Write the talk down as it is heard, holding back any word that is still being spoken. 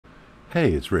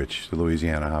Hey, it's Rich, the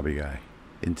Louisiana Hobby Guy.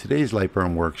 In today's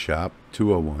Lightburn Workshop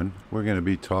 201, we're going to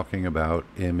be talking about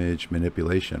image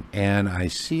manipulation. And I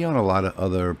see on a lot of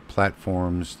other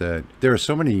platforms that there are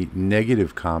so many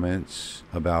negative comments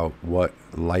about what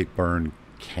Lightburn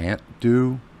can't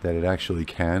do that it actually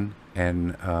can.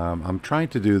 And I'm trying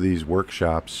to do these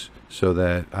workshops so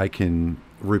that I can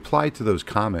reply to those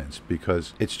comments,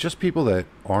 because it's just people that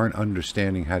aren't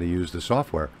understanding how to use the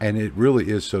software, and it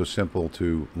really is so simple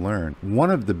to learn.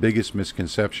 One of the biggest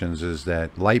misconceptions is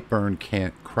that Lightburn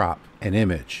can't crop an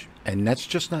image, and that's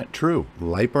just not true.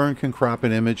 Lightburn can crop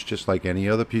an image just like any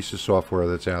other piece of software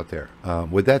that's out there.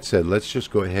 With that said, let's just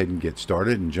go ahead and get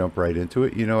started and jump right into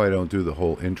it. You know, I don't do the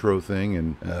whole intro thing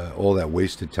and all that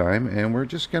wasted time, and we're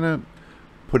just gonna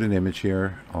put an image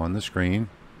here on the screen.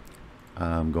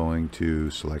 I'm going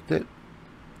to select it,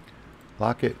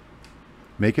 lock it,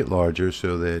 make it larger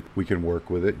so that we can work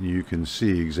with it and you can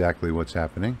see exactly what's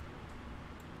happening.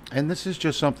 And this is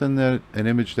just something that, an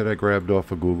image that I grabbed off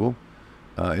of Google.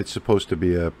 It's supposed to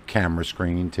be a camera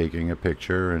screen taking a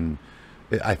picture, and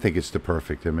I think it's the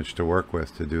perfect image to work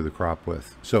with, to do the crop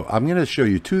with. So I'm going to show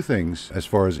you two things as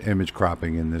far as image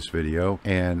cropping in this video,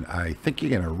 and I think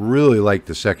you're going to really like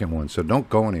the second one, so don't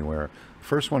go anywhere.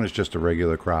 First one is just a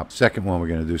regular crop. Second one, we're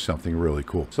going to do something really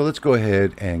cool. So let's go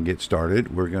ahead and get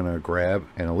started. We're going to grab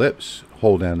an ellipse,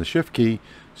 hold down the shift key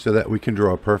so that we can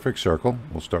draw a perfect circle.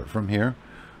 We'll start from here.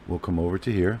 We'll come over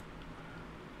to here.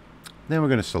 Then we're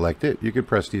going to select it. You can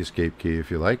press the escape key if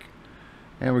you like.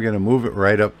 And we're going to move it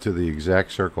right up to the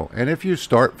exact circle. And if you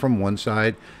start from one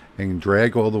side and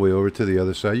drag all the way over to the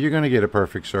other side, you're going to get a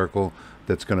perfect circle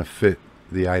that's going to fit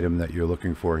the item that you're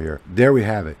looking for here. There we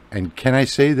have it. And can I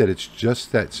say that it's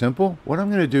just that simple? What I'm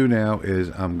going to do now is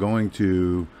I'm going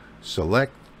to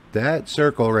select that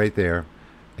circle right there,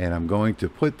 and I'm going to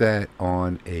put that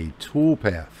on a tool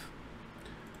path.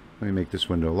 Let me make this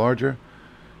window larger.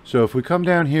 So if we come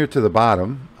down here to the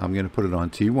bottom, I'm going to put it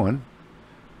on T1,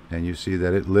 and you see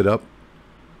that it lit up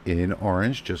in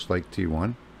orange just like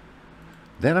T1.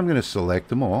 Then I'm going to select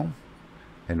them all,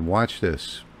 and watch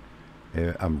this.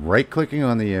 I'm right clicking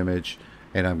on the image,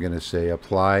 and I'm going to say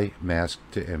apply mask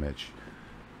to image,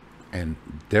 and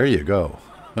there you go.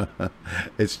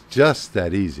 It's just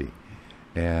that easy.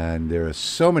 And there are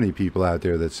so many people out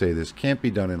there that say this can't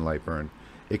be done in Lightburn.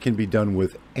 It can be done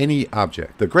with any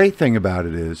object. The great thing about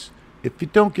it is, if you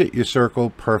don't get your circle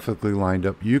perfectly lined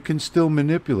up, you can still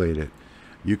manipulate it.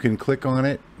 You can click on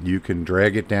it, you can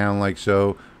drag it down like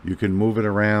so, you can move it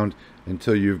around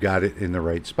until you've got it in the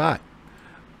right spot.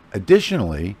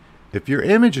 Additionally, if your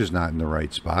image is not in the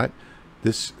right spot,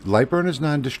 this Lightburn is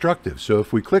non-destructive. So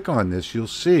if we click on this, you'll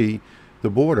see the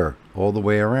border all the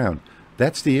way around.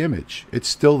 That's the image. It's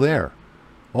still there.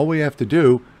 All we have to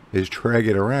do is drag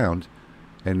it around,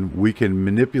 and we can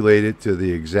manipulate it to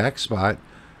the exact spot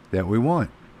that we want.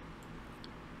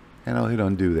 And I'll hit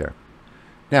undo there.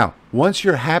 Now, once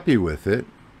you're happy with it,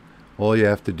 all you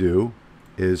have to do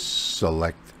is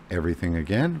select everything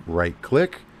again,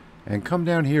 right-click, and come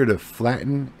down here to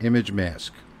flatten image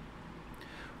mask.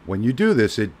 When you do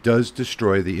this, it does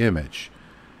destroy the image,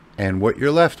 and what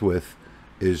you're left with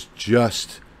is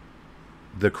just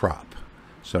the crop.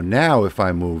 So now if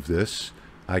I move this,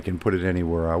 I can put it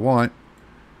anywhere I want,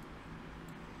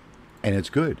 and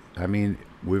it's good. I mean,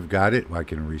 we've got it. I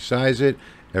can resize it.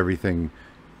 Everything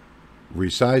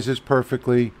resizes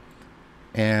perfectly.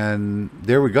 And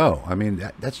there we go. I mean,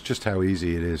 that's just how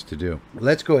easy it is to do.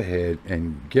 Let's go ahead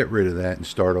and get rid of that and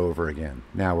start over again.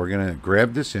 Now we're going to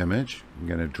grab this image. I'm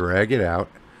going to drag it out.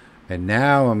 And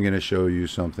now I'm going to show you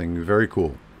something very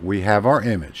cool. We have our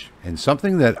image. And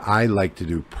something that I like to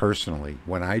do personally,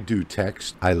 when I do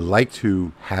text, I like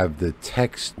to have the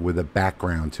text with a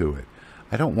background to it.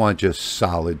 I don't want just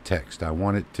solid text. I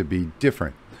want it to be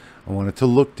different. I want it to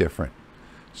look different.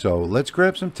 So let's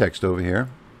grab some text over here.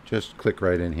 Just click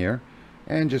right in here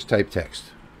and just type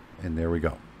text, and there we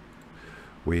go.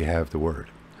 We have the word.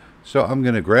 So I'm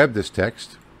going to grab this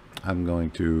text, I'm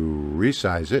going to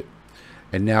resize it,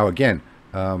 and now again,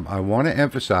 I want to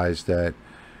emphasize that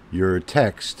your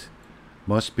text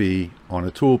must be on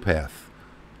a toolpath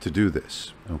to do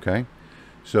this, okay?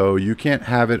 So you can't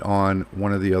have it on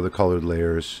one of the other colored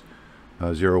layers,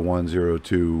 01,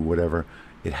 02, whatever.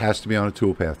 It has to be on a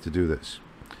toolpath to do this.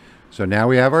 So now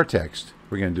we have our text.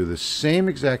 We're going to do the same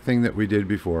exact thing that we did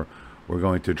before. We're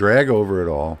going to drag over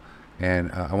it all, and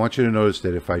I want you to notice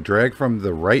that if I drag from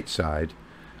the right side,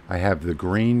 I have the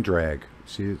green drag.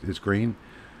 See, it's green.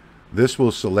 This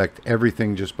will select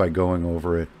everything just by going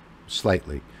over it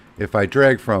slightly. If I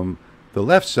drag from the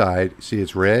left side, see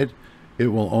it's red, it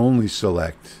will only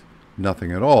select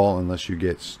nothing at all unless you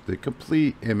get the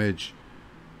complete image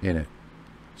in it.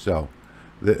 So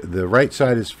the right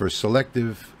side is for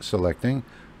selecting.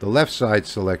 The left side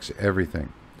selects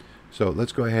everything. So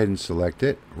let's go ahead and select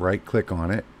it. Right click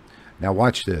on it. Now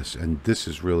watch this, and this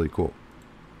is really cool.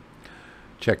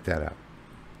 Check that out.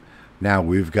 Now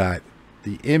we've got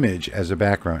the image as a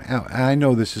background. Now, I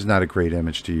know this is not a great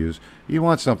image to use. You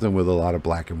want something with a lot of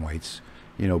black and whites,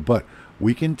 you know, but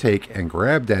we can take and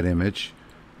grab that image.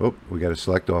 Oh, we got to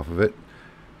select off of it.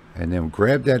 And then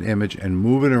grab that image and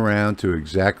move it around to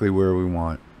exactly where we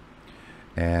want.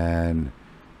 And,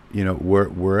 you know,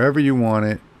 wherever you want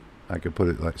it, I could put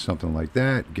it like something like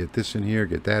that. Get this in here,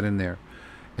 get that in there.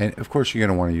 And of course, you're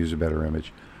going to want to use a better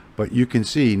image. But you can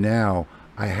see now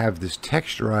I have this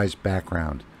texturized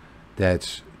background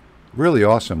that's really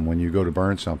awesome when you go to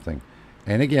burn something.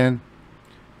 And again,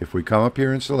 if we come up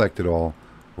here and select it all,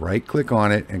 right click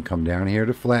on it and come down here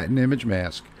to flatten image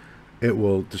mask, it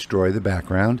will destroy the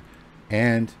background,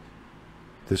 and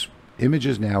this image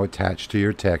is now attached to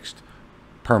your text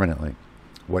permanently.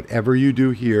 Whatever you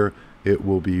do here, it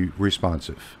will be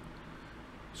responsive.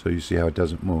 So you see how it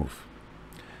doesn't move.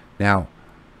 Now,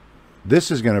 this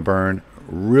is going to burn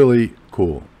really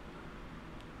cool.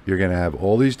 You're going to have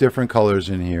all these different colors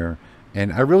in here,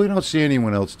 and I really don't see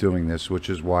anyone else doing this, which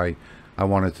is why I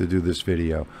wanted to do this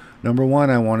video. Number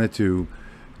one, I wanted to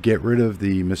get rid of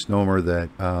the misnomer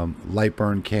that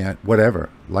Lightburn can't whatever.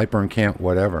 Lightburn can't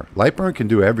whatever. Lightburn can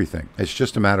do everything. It's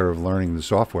just a matter of learning the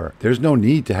software. There's no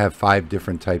need to have 5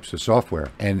 different types of software.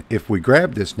 And if we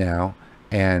grab this now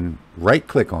and right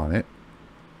click on it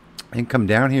and come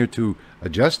down here to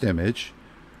adjust image,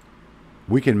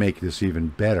 we can make this even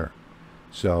better.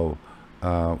 So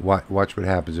watch what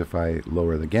happens if I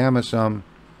lower the gamma some,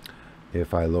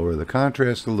 if I lower the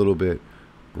contrast a little bit,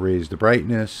 raise the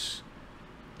brightness.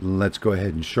 Let's go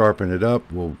ahead and sharpen it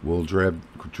up. We'll drag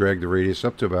the radius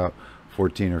up to about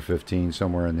 14 or 15,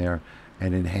 somewhere in there,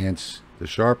 and enhance the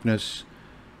sharpness.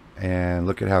 And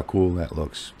look at how cool that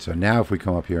looks. So now if we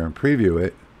come up here and preview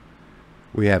it,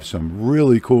 we have some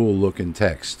really cool looking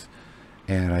text.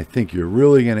 And I think you're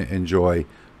really going to enjoy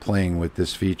playing with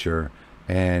this feature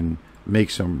and make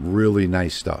some really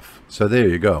nice stuff. So there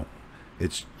you go.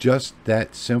 It's just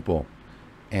that simple.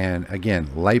 And again,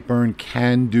 Lightburn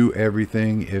can do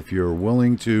everything if you're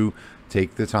willing to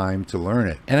take the time to learn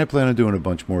it. And I plan on doing a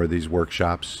bunch more of these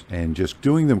workshops and just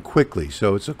doing them quickly.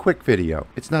 So it's a quick video.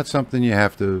 It's not something you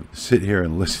have to sit here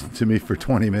and listen to me for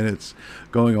 20 minutes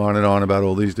going on and on about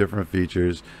all these different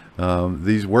features.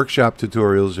 These workshop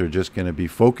tutorials are just going to be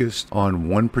focused on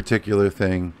one particular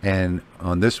thing. And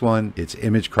on this one, it's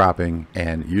image cropping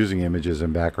and using images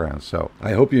in backgrounds. So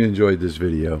I hope you enjoyed this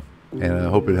video, and I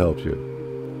hope it helps you.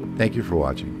 Thank you for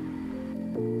watching.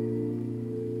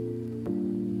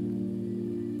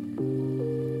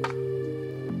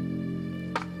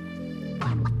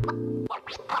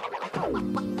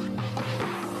 What?